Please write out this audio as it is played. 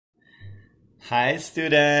Hi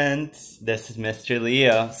students, this is Mr.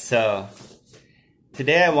 Leo. So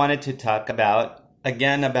today I wanted to talk about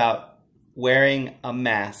wearing a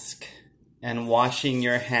mask and washing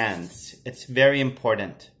your hands. It's very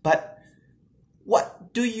important. But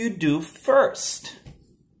what do you do first?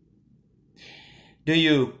 Do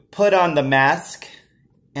you put on the mask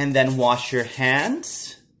and then wash your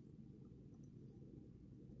hands?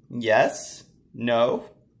 Yes? No?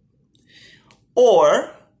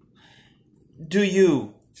 Or do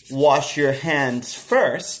you wash your hands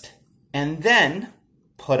first and then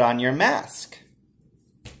put on your mask?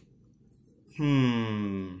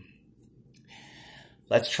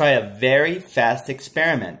 Let's try a very fast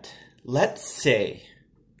experiment. Let's say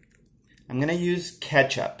I'm going to use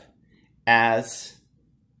ketchup as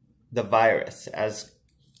the virus, as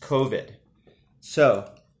COVID.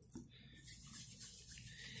 So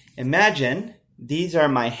imagine these are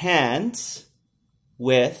my hands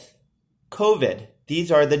with COVID. These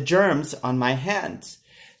are the germs on my hands.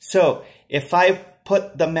 So if I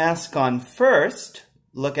put the mask on first,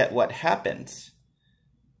 look at what happens.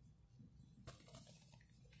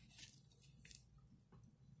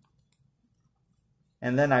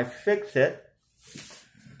 And then I fix it.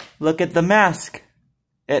 Look at the mask.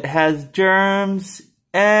 It has germs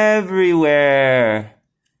everywhere.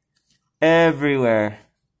 Everywhere.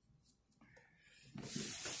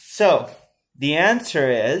 So the answer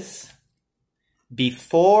is,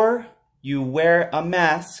 before you wear a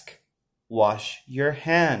mask, wash your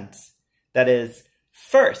hands. That is,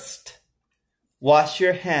 first, wash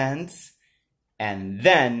your hands and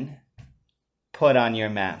then put on your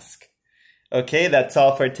mask. Okay, that's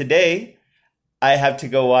all for today. I have to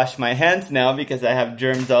go wash my hands now because I have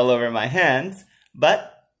germs all over my hands.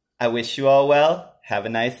 But I wish you all well. Have a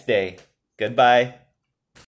nice day. Goodbye.